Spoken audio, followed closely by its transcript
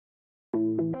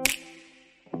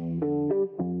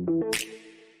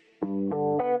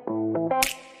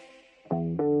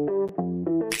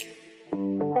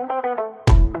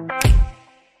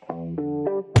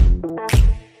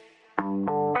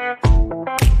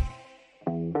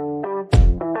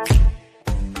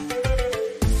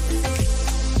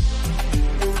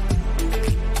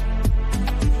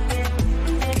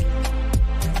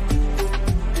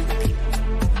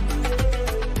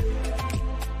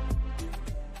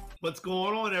What's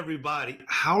going on, everybody?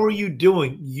 How are you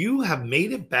doing? You have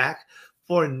made it back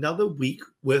for another week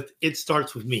with It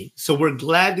Starts With Me. So we're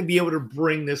glad to be able to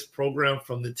bring this program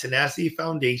from the Tenacity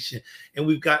Foundation. And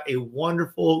we've got a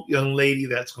wonderful young lady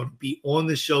that's going to be on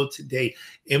the show today,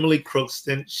 Emily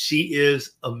Crookston. She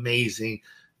is amazing.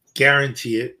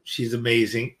 Guarantee it. She's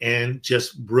amazing and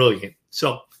just brilliant.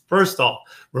 So first off,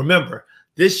 remember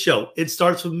this show, It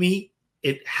Starts With Me.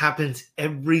 It happens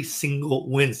every single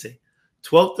Wednesday.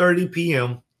 12:30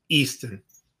 p.m. Eastern.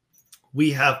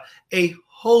 We have a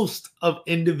host of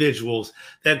individuals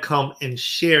that come and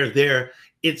share their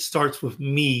It Starts With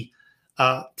Me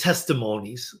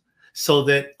testimonies so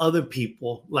that other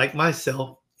people like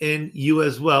myself and you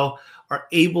as well are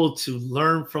able to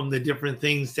learn from the different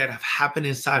things that have happened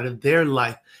inside of their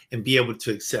life and be able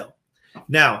to excel.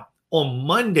 Now, on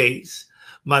Mondays,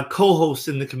 my co-host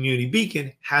in the Community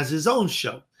Beacon has his own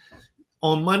show.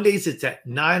 On Mondays, it's at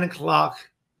 9 o'clock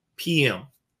p.m.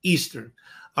 Eastern.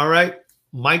 All right.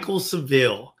 Michael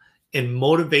Seville and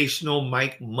Motivational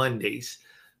Mike Mondays.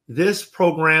 This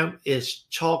program is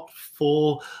chock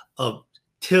full of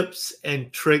tips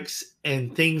and tricks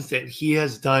and things that he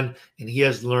has done and he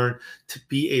has learned to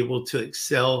be able to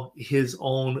excel his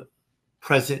own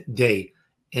present day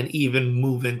and even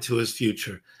move into his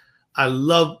future. I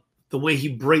love the way he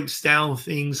breaks down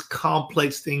things,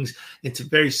 complex things, into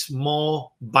very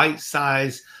small,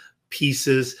 bite-sized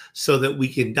pieces so that we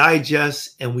can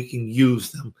digest and we can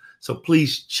use them. So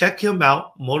please check him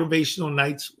out, Motivational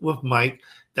Nights with Mike.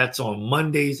 That's on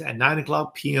Mondays at 9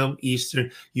 o'clock p.m.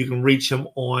 Eastern. You can reach him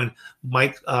on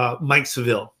Mike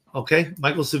Seville, okay?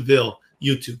 Michael Seville,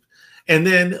 YouTube. And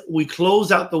then we close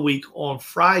out the week on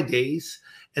Fridays,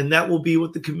 and that will be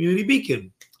with the Community Beacon,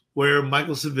 where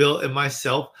Michael Seville and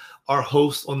myself are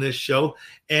hosts on this show.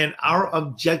 And our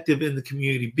objective in the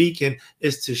Community Beacon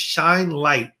is to shine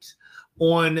light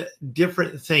on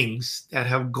different things that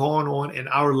have gone on in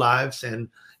our lives and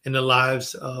in the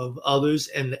lives of others,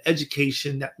 and the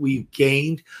education that we've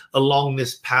gained along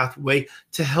this pathway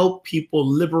to help people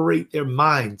liberate their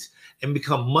minds and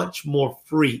become much more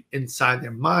free inside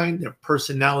their mind, their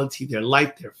personality, their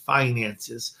life, their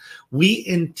finances. We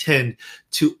intend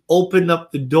to open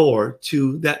up the door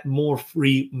to that more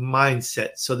free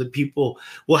mindset so that people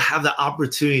will have the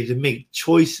opportunity to make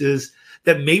choices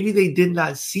that maybe they did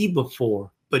not see before,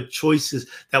 but choices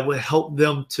that will help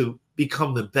them to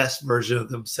become the best version of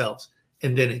themselves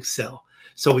and then excel.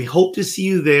 So we hope to see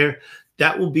you there.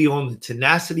 That will be on the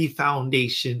Tenacity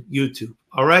Foundation YouTube.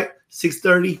 All right,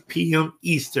 6:30 p.m.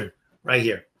 Eastern, right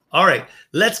here. All right,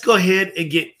 let's go ahead and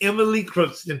get Emily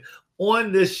Crookston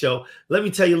on this show. Let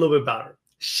me tell you a little bit about her.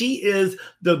 She is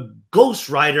the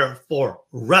ghostwriter for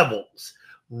Rebels,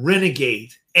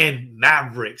 Renegades, and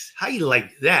Mavericks. How you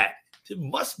like that? It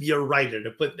must be a writer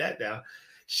to put that down.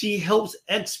 She helps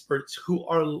experts who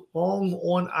are long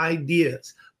on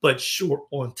ideas but short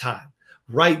on time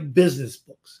write business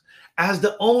books. As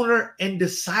the owner and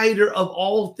decider of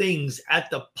all things at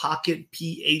the Pocket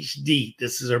PhD,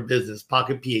 this is her business,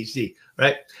 Pocket PhD,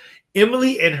 right?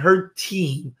 Emily and her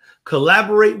team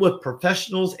collaborate with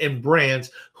professionals and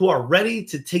brands who are ready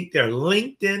to take their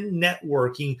LinkedIn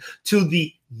networking to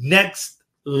the next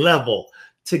level.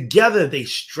 Together, they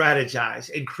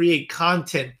strategize and create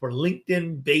content for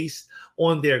LinkedIn based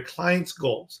on their clients'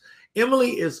 goals.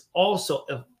 Emily is also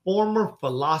a former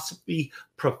philosophy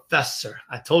professor.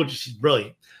 I told you she's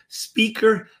brilliant.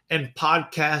 Speaker and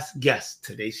podcast guest.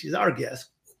 Today, she's our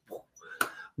guest.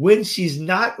 When she's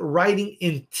not writing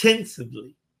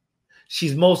intensively,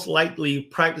 she's most likely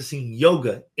practicing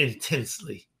yoga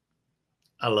intensely.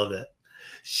 I love that.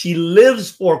 She lives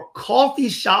for coffee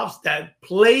shops that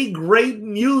play great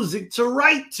music to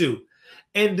write to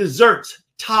and desserts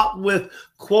topped with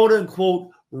quote unquote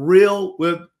real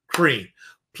whipped cream.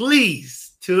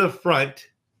 Please, to the front,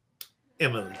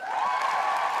 Emily.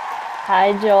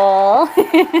 Hi, Joel.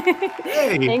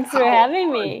 Hey, thanks for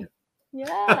having me.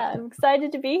 Yeah, I'm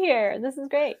excited to be here. This is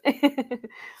great.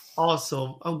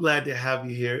 Awesome. I'm glad to have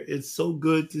you here. It's so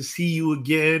good to see you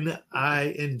again.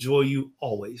 I enjoy you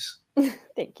always.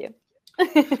 Thank you.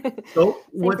 So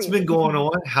what's been going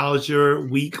on? How's your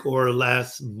week or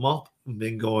last month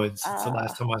been going since the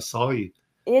last time I saw you?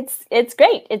 It's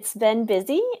great. It's been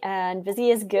busy, and busy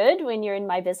is good when you're in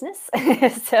my business.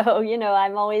 So,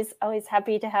 I'm always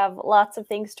happy to have lots of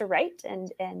things to write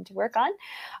and work on.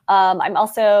 I'm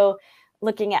also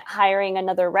looking at hiring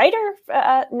another writer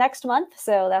next month.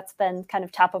 So that's been kind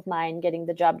of top of mind, getting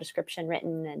the job description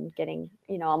written and getting,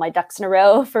 all my ducks in a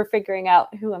row for figuring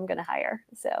out who I'm going to hire.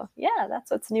 So yeah,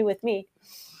 that's what's new with me.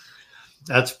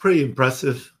 That's pretty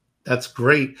impressive. That's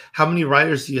great. How many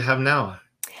writers do you have now?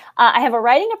 I have a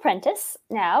writing apprentice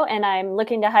now, and I'm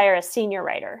looking to hire a senior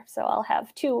writer. So I'll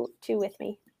have two with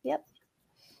me. Yep.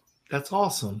 That's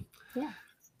awesome. Yeah.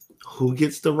 Who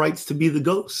gets the rights to be the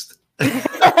ghost?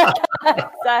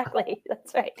 Exactly.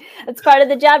 That's right. That's part of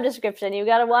the job description. You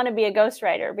got to want to be a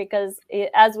ghostwriter because,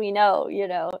 as we know,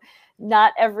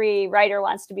 not every writer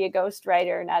wants to be a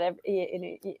ghostwriter. Not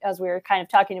every, as we were kind of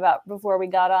talking about before we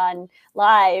got on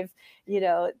live,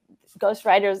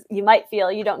 ghostwriters, you might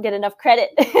feel you don't get enough credit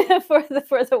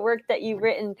for the work that you've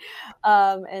written,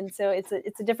 and so it's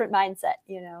a different mindset,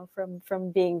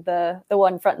 from being the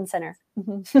one front and center.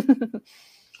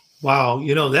 Wow,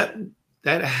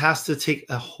 that has to take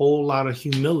a whole lot of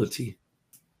humility.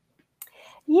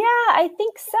 Yeah, I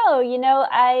think so.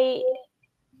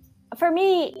 For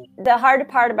me, the hard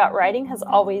part about writing has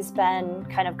always been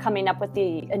kind of coming up with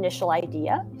the initial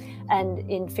idea and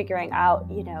in figuring out,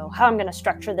 how I'm going to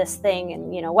structure this thing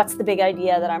and, what's the big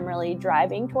idea that I'm really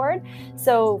driving toward.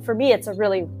 So for me, it's a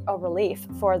relief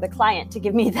for the client to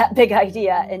give me that big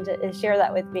idea and to share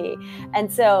that with me.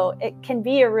 And so it can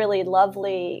be a really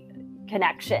lovely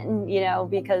connection,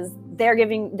 because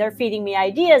they're feeding me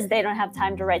ideas. They don't have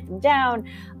time to write them down.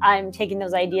 I'm taking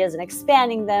those ideas and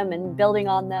expanding them and building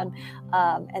on them.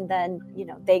 And then,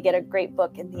 they get a great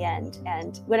book in the end.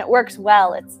 And when it works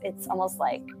well, it's almost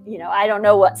like, I don't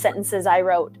know what sentences I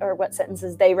wrote or what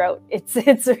sentences they wrote.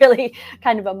 It's really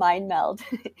kind of a mind meld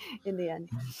in the end.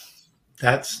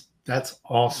 That's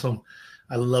awesome.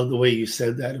 I love the way you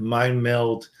said that, a mind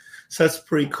meld. So that's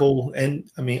pretty cool. And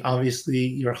I mean, obviously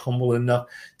you're humble enough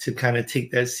to kind of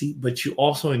take that seat, but you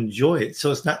also enjoy it.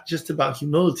 So it's not just about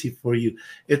humility for you.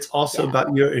 It's also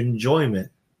about your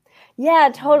enjoyment. Yeah,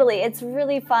 totally. It's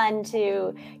really fun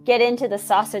to get into the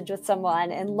sausage with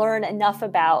someone and learn enough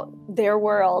about their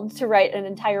world to write an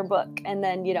entire book and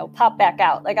then, pop back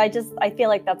out. Like, I feel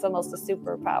like that's almost a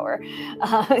superpower.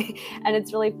 And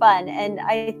it's really fun. And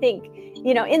I think,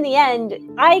 in the end,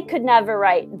 I could never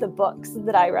write the books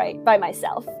that I write by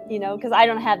myself, because I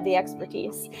don't have the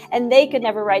expertise. And they could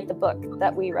never write the book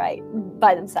that we write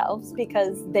by themselves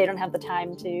because they don't have the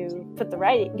time to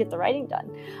get the writing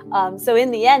done. So in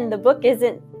the end, the book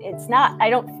I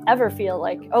don't ever feel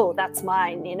like, oh, that's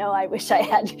mine. I wish I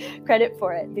had credit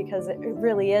for it because it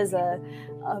really is a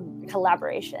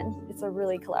collaboration. It's a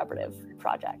really collaborative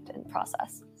project and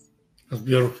process. That's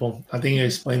beautiful. I think you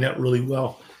explained that really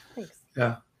well. Thanks.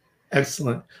 Yeah.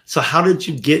 Excellent. So how did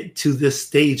you get to this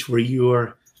stage where you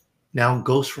are now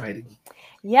ghostwriting?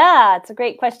 Yeah, it's a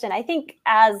great question. I think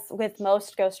as with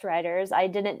most ghostwriters, I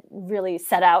didn't really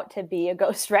set out to be a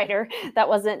ghostwriter. That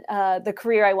wasn't the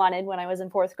career I wanted when I was in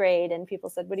 4th grade. And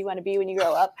people said, what do you want to be when you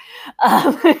grow up?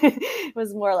 It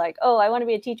was more like, oh, I want to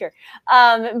be a teacher.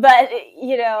 But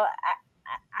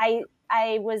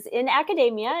I was in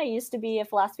academia. I used to be a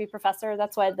philosophy professor.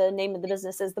 That's why the name of the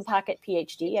business is the Pocket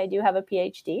PhD. I do have a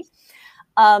PhD.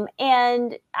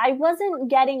 And I wasn't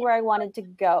getting where I wanted to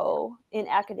go in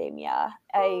academia.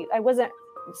 I wasn't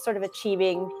sort of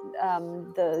achieving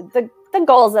the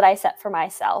goals that I set for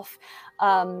myself.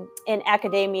 In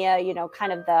academia,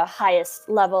 kind of the highest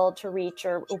level to reach,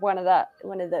 or one of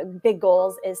the big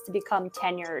goals is to become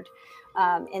tenured.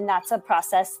 And that's a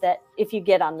process that if you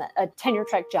get on a tenure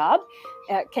track job,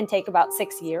 can take about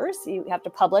 6 years. You have to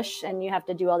publish and you have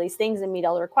to do all these things and meet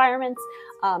all the requirements.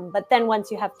 But then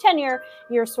once you have tenure,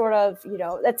 you're sort of,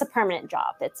 it's a permanent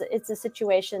job. It's a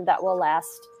situation that will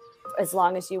last as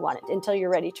long as you want it until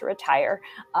you're ready to retire.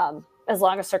 As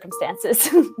long as circumstances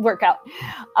work out.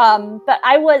 But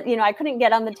I couldn't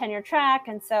get on the tenure track.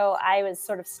 And so I was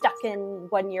sort of stuck in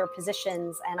 1-year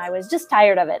positions and I was just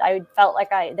tired of it. I felt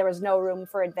like there was no room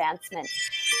for advancement.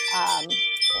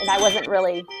 And I wasn't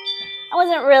really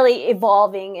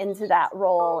evolving into that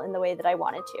role in the way that I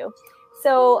wanted to.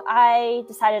 So I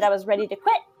decided I was ready to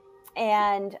quit.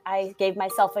 And I gave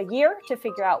myself a year to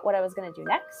figure out what I was going to do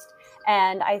next.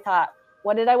 And I thought,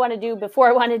 what did I want to do before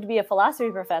I wanted to be a philosophy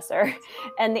professor?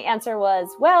 And the answer was,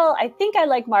 well, I think I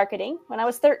like marketing. When I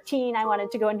was 13, I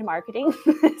wanted to go into marketing.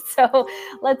 So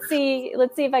let's see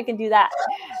if I can do that.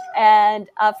 And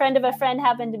a friend of a friend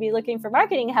happened to be looking for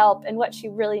marketing help. And what she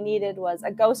really needed was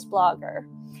a ghost blogger.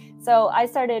 So I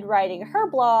started writing her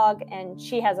blog, and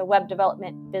she has a web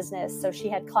development business. So she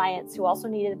had clients who also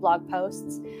needed blog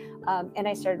posts. And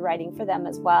I started writing for them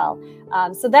as well.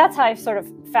 So that's how I sort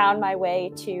of found my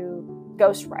way to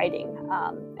ghostwriting.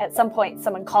 At some point,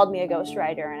 someone called me a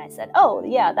ghostwriter, and I said, oh,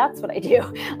 yeah, that's what I do.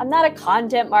 I'm not a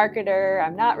content marketer.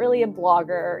 I'm not really a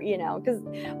blogger, because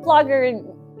blogger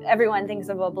everyone thinks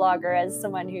of a blogger as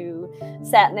someone who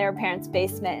sat in their parents'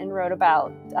 basement and wrote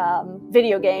about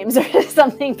video games or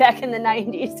something back in the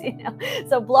 90s, you know.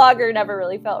 So blogger never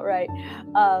really felt right.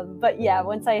 But yeah,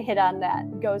 once I hit on that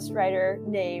ghostwriter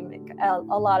name,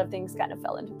 a lot of things kind of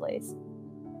fell into place.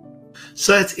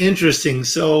 So that's interesting.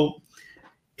 So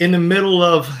in the middle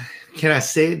of, can I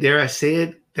say it, dare I say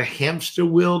it, the hamster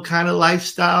wheel kind of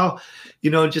lifestyle,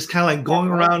 you know, just kind of like going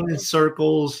around in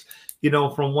circles, you know,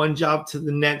 from one job to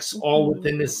the next, all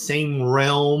within the same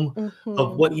realm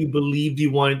of what you believed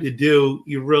you wanted to do,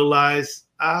 you realize,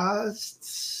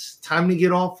 it's time to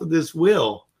get off of this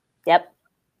wheel. Yep.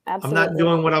 Absolutely. I'm not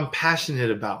doing what I'm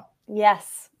passionate about.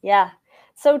 Yes. Yeah.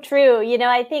 So true. You know,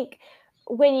 I think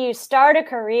when you start a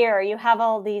career, you have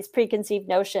all these preconceived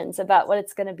notions about what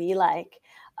it's going to be like.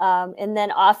 And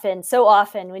then so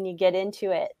often when you get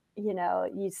into it, you know,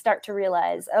 you start to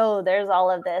realize, oh, there's all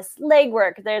of this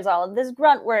legwork, there's all of this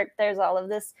grunt work, there's all of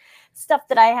this stuff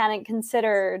that I hadn't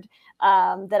considered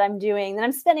that I'm doing, that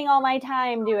I'm spending all my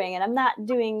time doing, and I'm not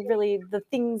doing really the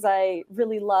things I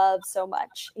really love so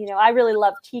much. You know, I really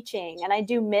love teaching, and I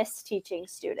do miss teaching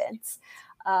students.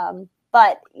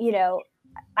 But, you know,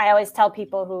 I always tell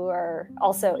people who are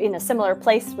also in a similar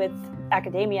place with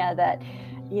academia that,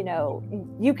 you know,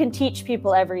 you can teach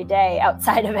people every day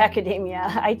outside of academia.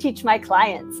 I teach my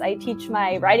clients. I teach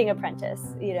my writing apprentice.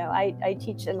 You know, I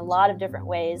teach in a lot of different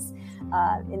ways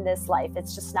in this life.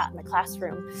 It's just not in the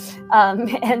classroom.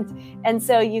 And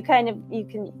so you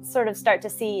can sort of start to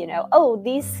see, you know, oh,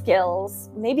 these skills,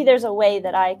 maybe there's a way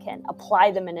that I can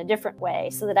apply them in a different way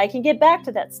so that I can get back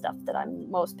to that stuff that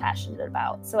I'm most passionate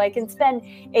about. So I can spend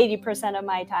 80% of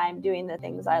my time doing the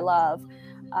things I love.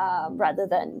 Rather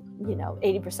than, you know,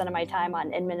 80% of my time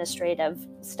on administrative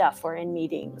stuff or in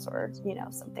meetings or, you know,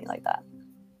 something like that.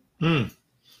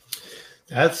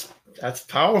 That's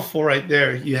powerful right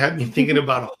there. You had me thinking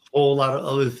about a whole lot of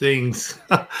other things.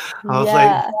 I was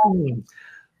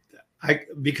like,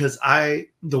 because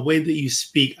the way that you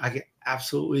speak, I can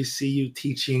absolutely see you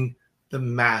teaching the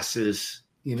masses,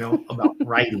 you know, about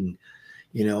writing,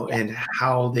 you know, and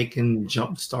how they can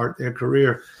jumpstart their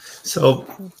career. So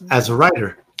as a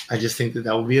writer, I just think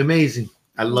that would be amazing.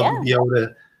 I love to be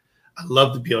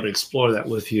able to explore that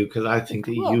with you, because I think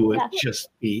that you would just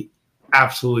be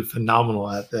absolutely phenomenal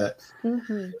at that.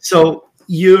 So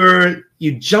you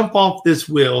jump off this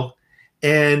wheel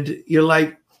and you're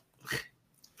like,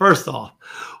 first off,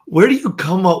 where do you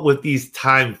come up with these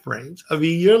time frames? I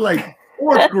mean, you're like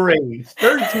 4th grade,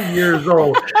 13 years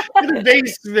old, in the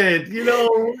basement, you know,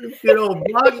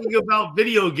 blogging about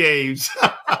video games.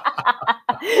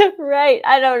 Right.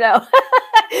 I don't know.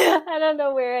 I don't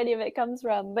know where any of it comes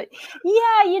from. But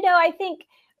yeah, you know, I think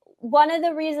one of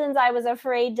the reasons I was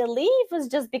afraid to leave was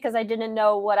just because I didn't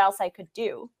know what else I could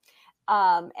do.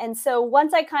 And so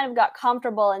once I kind of got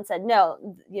comfortable and said,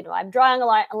 no, you know, I'm drawing a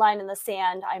line in the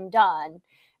sand, I'm done.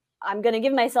 I'm going to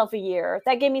give myself a year.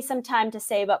 That gave me some time to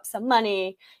save up some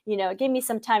money. You know, it gave me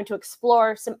some time to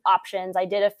explore some options. I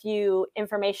did a few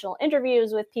informational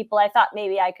interviews with people I thought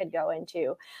maybe I could go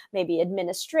into, maybe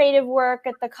administrative work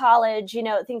at the college, you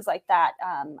know, things like that.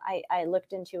 I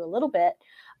looked into a little bit.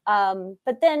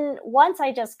 But then once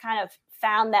I just kind of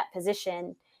found that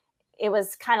position, it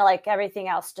was kind of like everything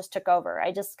else just took over.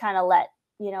 I just kind of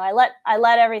I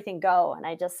let everything go, and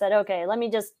I just said, okay, let me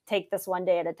just take this one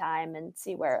day at a time and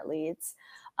see where it leads.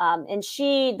 And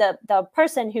the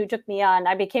person who took me on,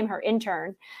 I became her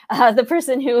intern. The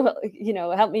person who, you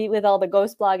know, helped me with all the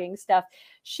ghost blogging stuff.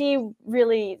 She was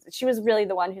really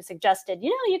the one who suggested, you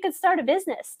know, you could start a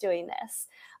business doing this.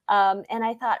 And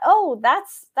I thought, oh,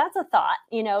 that's a thought,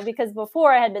 you know, because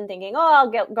before I had been thinking, oh, I'll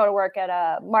go to work at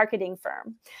a marketing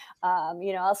firm.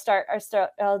 You know,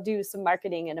 I'll do some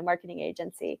marketing in a marketing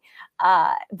agency.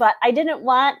 But I didn't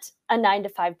want a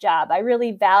 9-to-5 job. I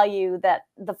really value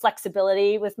the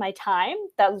flexibility with my time.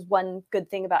 That was one good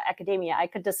thing about academia. I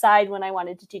could decide when I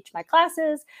wanted to teach my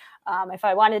classes. If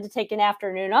I wanted to take an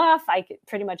afternoon off, I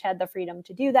pretty much had the freedom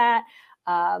to do that.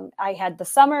 I had the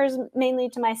summers mainly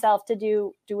to myself to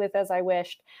do with as I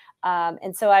wished.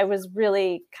 And so I was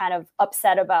really kind of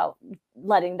upset about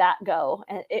letting that go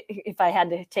if I had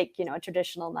to take, you know, a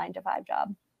traditional 9-to-5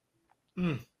 job.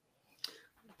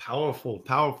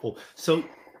 Powerful. So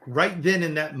right then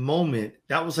in that moment,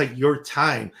 that was like your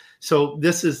time. So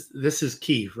this is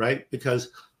key, right? Because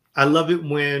I love it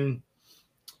when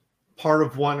part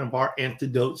of one of our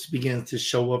antidotes begins to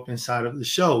show up inside of the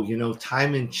show, you know,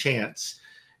 time and chance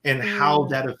and how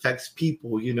that affects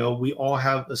people. You know, we all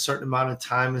have a certain amount of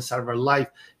time inside of our life,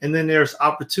 and then there's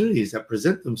opportunities that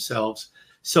present themselves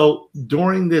So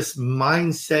during this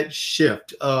mindset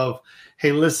shift of,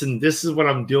 hey, listen, this is what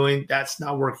I'm doing. That's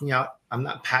not working out. I'm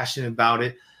not passionate about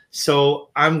it. So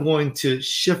I'm going to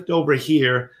shift over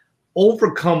here,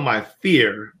 overcome my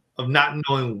fear of not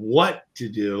knowing what to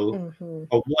do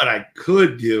or what I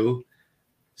could do.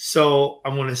 So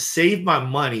I'm going to save my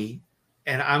money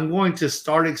and I'm going to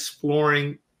start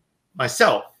exploring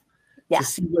myself to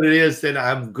see what it is that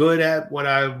I'm good at, what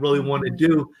I really want to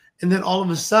do. And then all of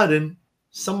a sudden,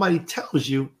 somebody tells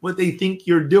you what they think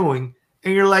you're doing.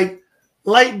 And you're like,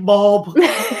 light bulb.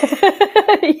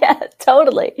 Yeah,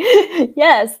 totally.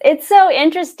 Yes. It's so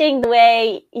interesting the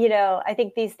way, I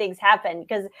think these things happen,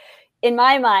 because in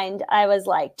my mind, I was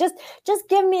like, just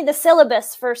give me the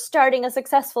syllabus for starting a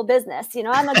successful business.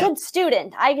 I'm a good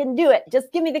student. I can do it.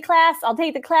 Just give me the class. I'll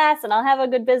take the class and I'll have a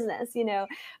good business,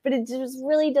 but it just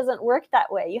really doesn't work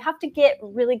that way. You have to get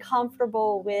really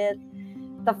comfortable with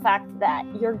the fact that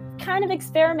you're kind of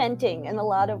experimenting in a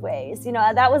lot of ways.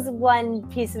 That was one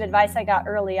piece of advice I got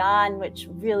early on, which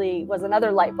really was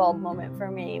another light bulb moment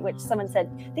for me, which someone said,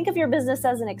 think of your business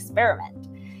as an experiment.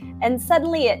 And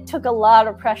suddenly it took a lot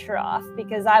of pressure off,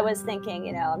 because I was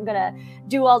thinking, I'm going to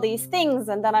do all these things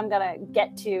and then I'm going to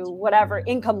get to whatever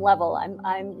income level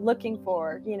I'm looking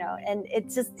for, and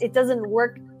it doesn't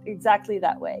work exactly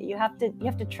that way. You have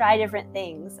to try different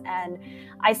things. And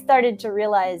I started to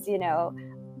realize, I'm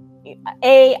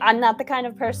not the kind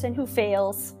of person who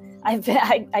fails. I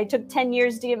took 10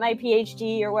 years to get my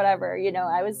PhD or whatever.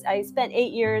 I spent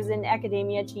 8 years in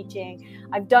academia teaching.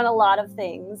 I've done a lot of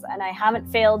things and I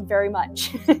haven't failed very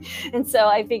much. And so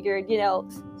I figured,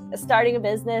 starting a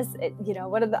business,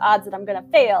 what are the odds that I'm going to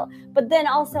fail? But then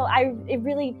also it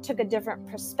really took a different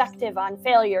perspective on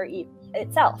failure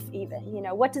itself even.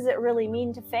 What does it really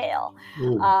mean to fail?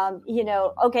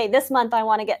 Okay, this month I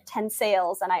want to get 10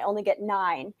 sales and I only get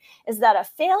 9. Is that a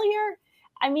failure?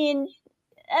 I mean,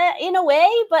 in a way,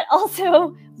 but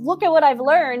also look at what I've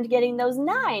learned getting those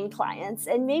 9 clients,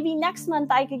 and maybe next month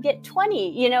I could get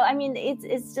 20.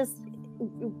 It's just,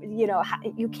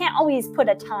 you can't always put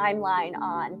a timeline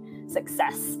on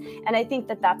success. And I think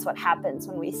that's what happens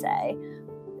when we say,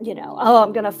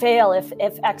 I'm going to fail if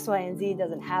X, Y, and Z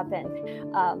doesn't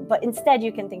happen. But instead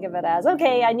you can think of it as,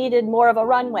 okay, I needed more of a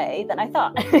runway than I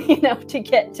thought, to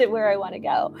get to where I want to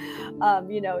go.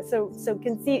 So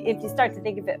if you start to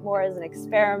think of it more as an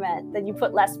experiment, then you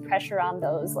put less pressure on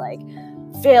those like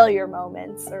failure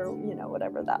moments or,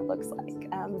 whatever that looks like.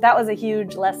 That was a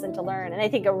huge lesson to learn. And I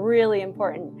think a really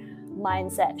important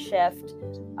mindset shift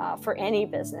for any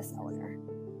business owner.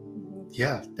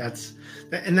 Yeah, that's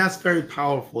very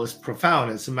powerful. It's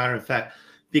profound, as a matter of fact,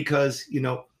 because,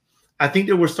 I think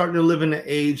that we're starting to live in an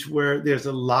age where there's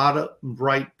a lot of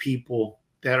bright people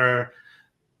that are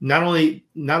not only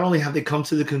have they come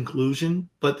to the conclusion,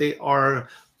 but they are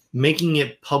making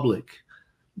it public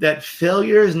that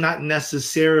failure is not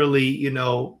necessarily, you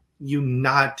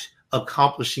not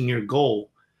accomplishing your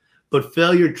goal, but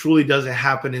failure truly doesn't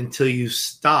happen until you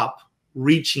stop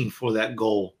reaching for that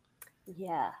goal.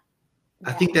 Yeah.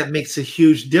 I think that makes a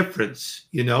huge difference.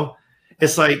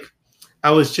 It's like I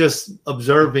was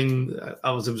observing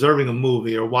a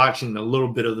movie, or watching a little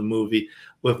bit of the movie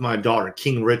with my daughter,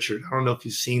 King Richard. I don't know if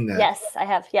you've seen that. Yes, I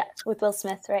have. Yeah, with Will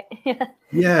Smith, right?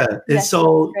 Yeah. And yes,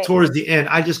 so towards the end,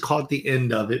 I just caught the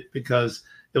end of it because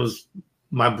it was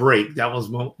my break. That was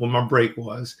when my break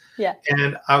was. Yeah.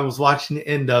 And I was watching the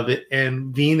end of it,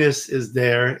 and Venus is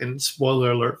there. And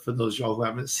spoiler alert for those of y'all who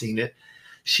haven't seen it,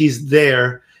 she's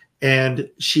there. And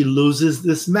she loses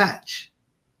this match,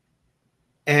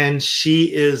 and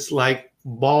she is like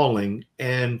bawling.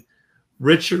 And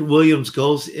Richard Williams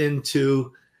goes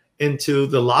into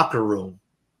the locker room,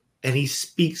 and he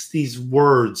speaks these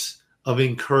words of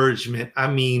encouragement.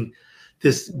 I mean,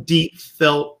 this deep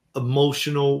felt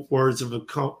emotional words of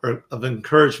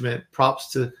encouragement.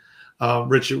 Props to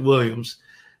Richard Williams,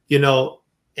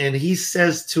 and he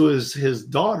says to his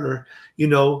daughter,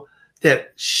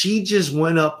 that she just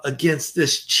went up against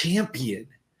this champion.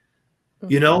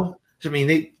 I mean,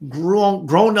 they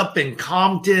grown up in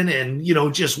Compton and,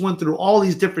 just went through all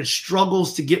these different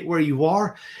struggles to get where you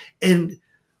are. And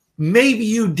maybe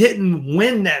you didn't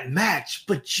win that match,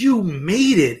 but you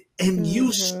made it, and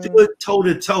you stood toe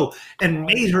to toe and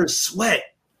made her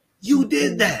sweat. You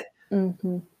did that.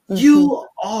 You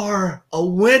are a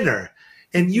winner.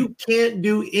 And you can't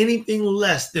do anything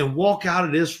less than walk out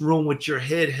of this room with your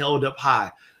head held up high,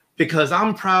 because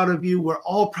I'm proud of you. We're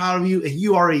all proud of you. And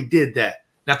you already did that.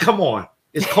 Now, come on.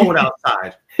 It's cold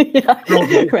outside. Yeah,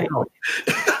 right.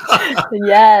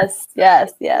 Yes.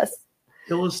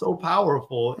 It was so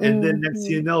powerful. And then next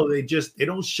thing you know, they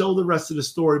don't show the rest of the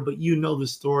story, but you know the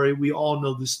story. We all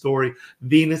know the story.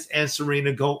 Venus and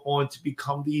Serena go on to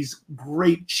become these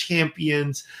great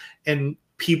champions and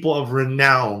people of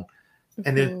renown.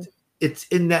 And it's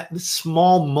in that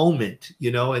small moment,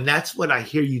 you know, and that's what I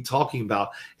hear you talking about,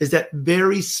 is that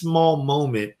very small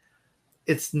moment.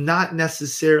 It's not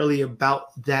necessarily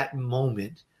about that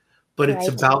moment, but it's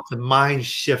about the mind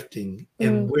shifting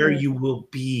and where you will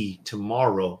be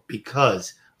tomorrow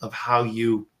because of how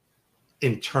you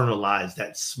internalize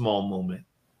that small moment.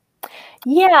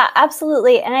 Yeah,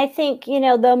 absolutely. And I think, you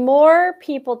know, the more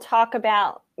people talk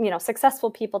about, you know,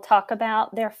 successful people talk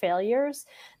about their failures,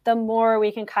 the more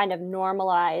we can kind of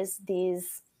normalize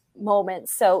these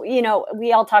moments. So, you know,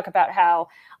 we all talk about how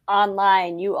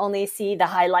online you only see the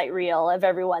highlight reel of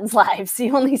everyone's lives.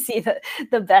 You only see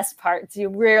the best parts. You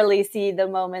rarely see the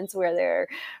moments where they're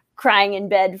crying in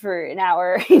bed for an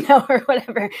hour, you know, or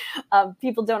whatever.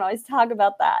 People don't always talk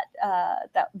about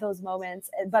those moments.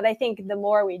 But I think the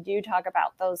more we do talk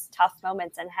about those tough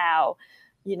moments and how,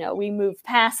 you know, we move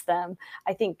past them,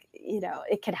 I think, you know,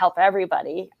 it can help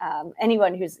everybody.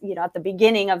 Anyone who's, you know, at the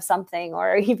beginning of something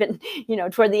or even, you know,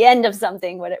 toward the end of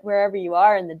something, wherever you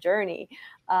are in the journey,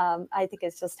 I think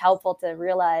it's just helpful to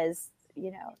realize,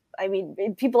 you know, I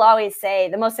mean, people always say,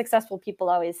 the most successful people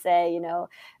always say, you know,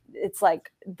 it's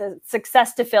like the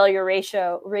success to failure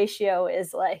ratio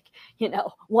is like, you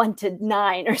know, 1 to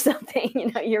 9 or something.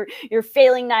 You know, you're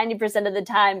failing 90% of the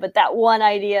time, but that one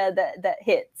idea that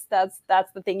hits,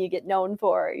 that's the thing you get known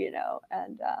for, you know.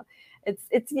 And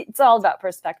it's all about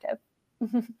perspective.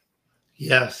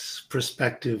 Yes,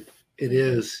 perspective. It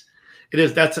is. It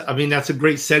is. That's a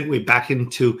great segue back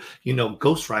into, you know,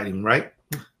 ghostwriting, right?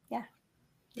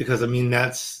 Because I mean,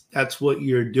 that's what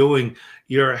you're doing.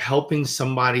 You're helping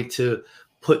somebody to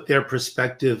put their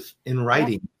perspective in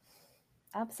writing.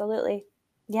 Absolutely.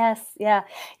 Yes. Yeah.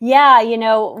 Yeah. You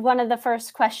know, one of the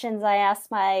first questions I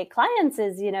ask my clients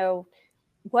is, you know,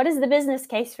 what is the business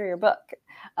case for your book?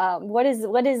 What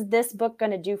is this book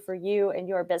going to do for you and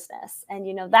your business? And,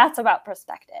 you know, that's about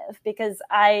perspective, because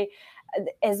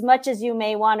as much as you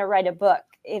may want to write a book,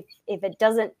 if it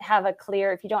doesn't have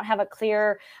if you don't have a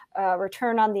clear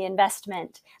return on the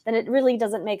investment, then it really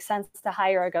doesn't make sense to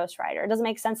hire a ghostwriter. It doesn't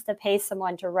make sense to pay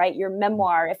someone to write your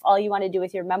memoir if all you want to do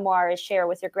with your memoir is share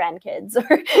with your grandkids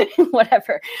or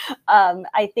whatever.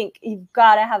 I think you've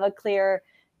got to have a clear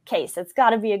case. It's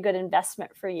got to be a good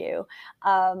investment for you.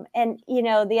 And, you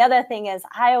know, the other thing is,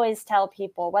 I always tell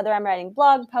people, whether I'm writing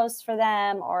blog posts for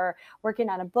them or working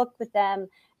on a book with them,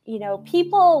 you know,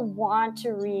 people want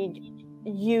to read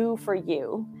you for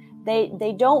you.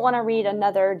 They don't want to read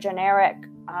another generic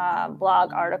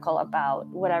blog article about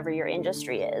whatever your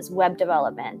industry is, web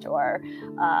development or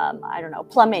I don't know,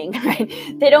 plumbing. Right?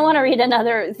 They don't want to read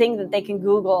another thing that they can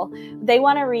Google. They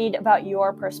want to read about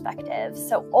your perspective.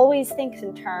 So always think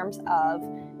in terms of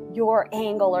your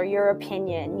angle or your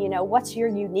opinion. You know, what's your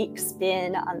unique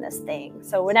spin on this thing?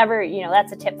 So whenever, you know,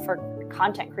 that's a tip for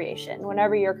content creation.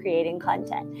 Whenever you're creating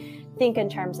content, think in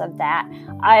terms of that.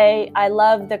 I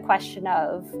love the question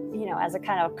of, you know, as a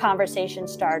kind of conversation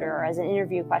starter or as an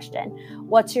interview question,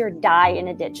 what's your die in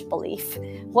a ditch belief?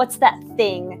 What's that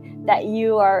thing that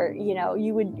you are, you know,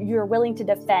 you're willing to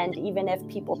defend even if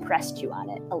people pressed you on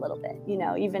it a little bit, you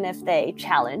know, even if they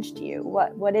challenged you?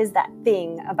 What is that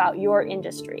thing about your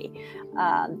industry?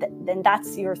 Then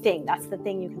that's your thing. That's the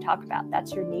thing you can talk about.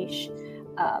 That's your niche.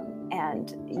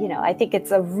 And, you know, I think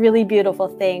it's a really beautiful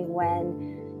thing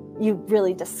when you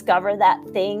really discover that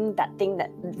thing that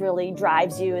really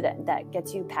drives you, that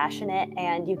gets you passionate,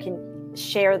 and you can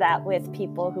share that with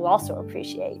people who also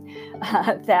appreciate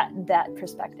that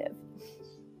perspective.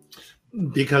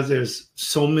 Because there's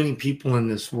so many people in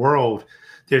this world,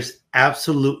 there's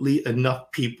absolutely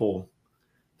enough people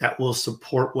that will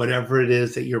support whatever it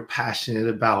is that you're passionate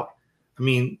about. I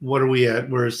mean, what are we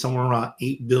at? We're somewhere around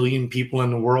 8 billion people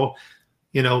in the world.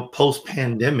 You know,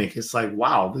 post-pandemic, it's like,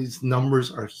 wow, these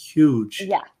numbers are huge.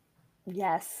 Yeah.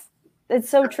 Yes. It's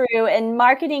so true. And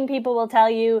marketing people will tell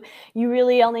you, you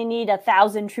really only need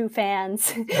 1,000 true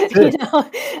fans. You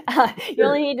know, you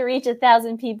only need to reach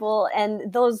 1,000 people,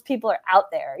 and those people are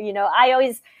out there. You know,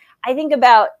 I think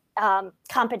about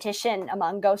competition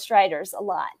among ghostwriters a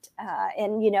lot.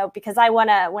 And, you know, because when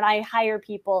I hire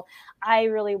people, I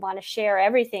really want to share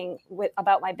everything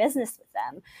about my business with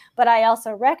them. But I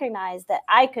also recognize that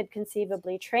I could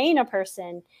conceivably train a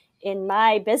person in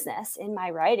my business, in my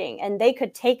writing, and they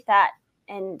could take that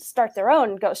and start their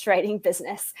own ghostwriting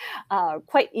business.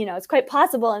 It's quite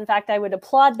possible. In fact, I would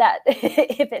applaud that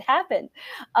if it happened,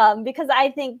 because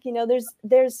I think,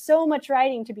 there's so much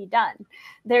writing to be done.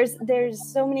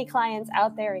 There's so many clients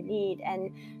out there in need,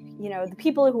 and the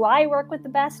people who I work with the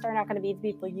best are not going to be the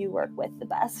people you work with the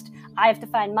best. I have to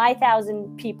find my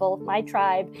 1,000 people, my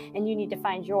tribe, and you need to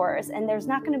find yours. And there's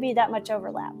not going to be that much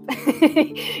overlap.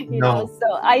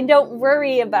 So I don't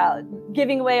worry about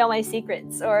giving away all my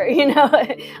secrets, or,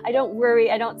 I don't worry.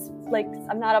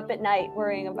 I'm not up at night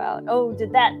worrying about, oh,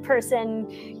 did that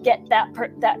person get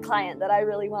that client that I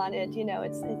really wanted?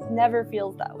 It never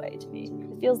feels that way to me.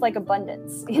 It feels like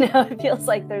abundance. It feels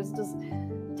like there's just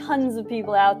tons of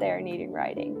people out there needing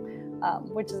writing,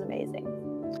 which is amazing.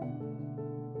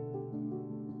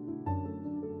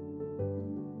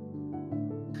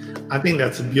 I think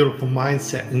that's a beautiful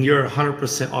mindset, and you're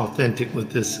 100% authentic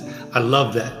with this. I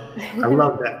love that. I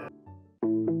love that.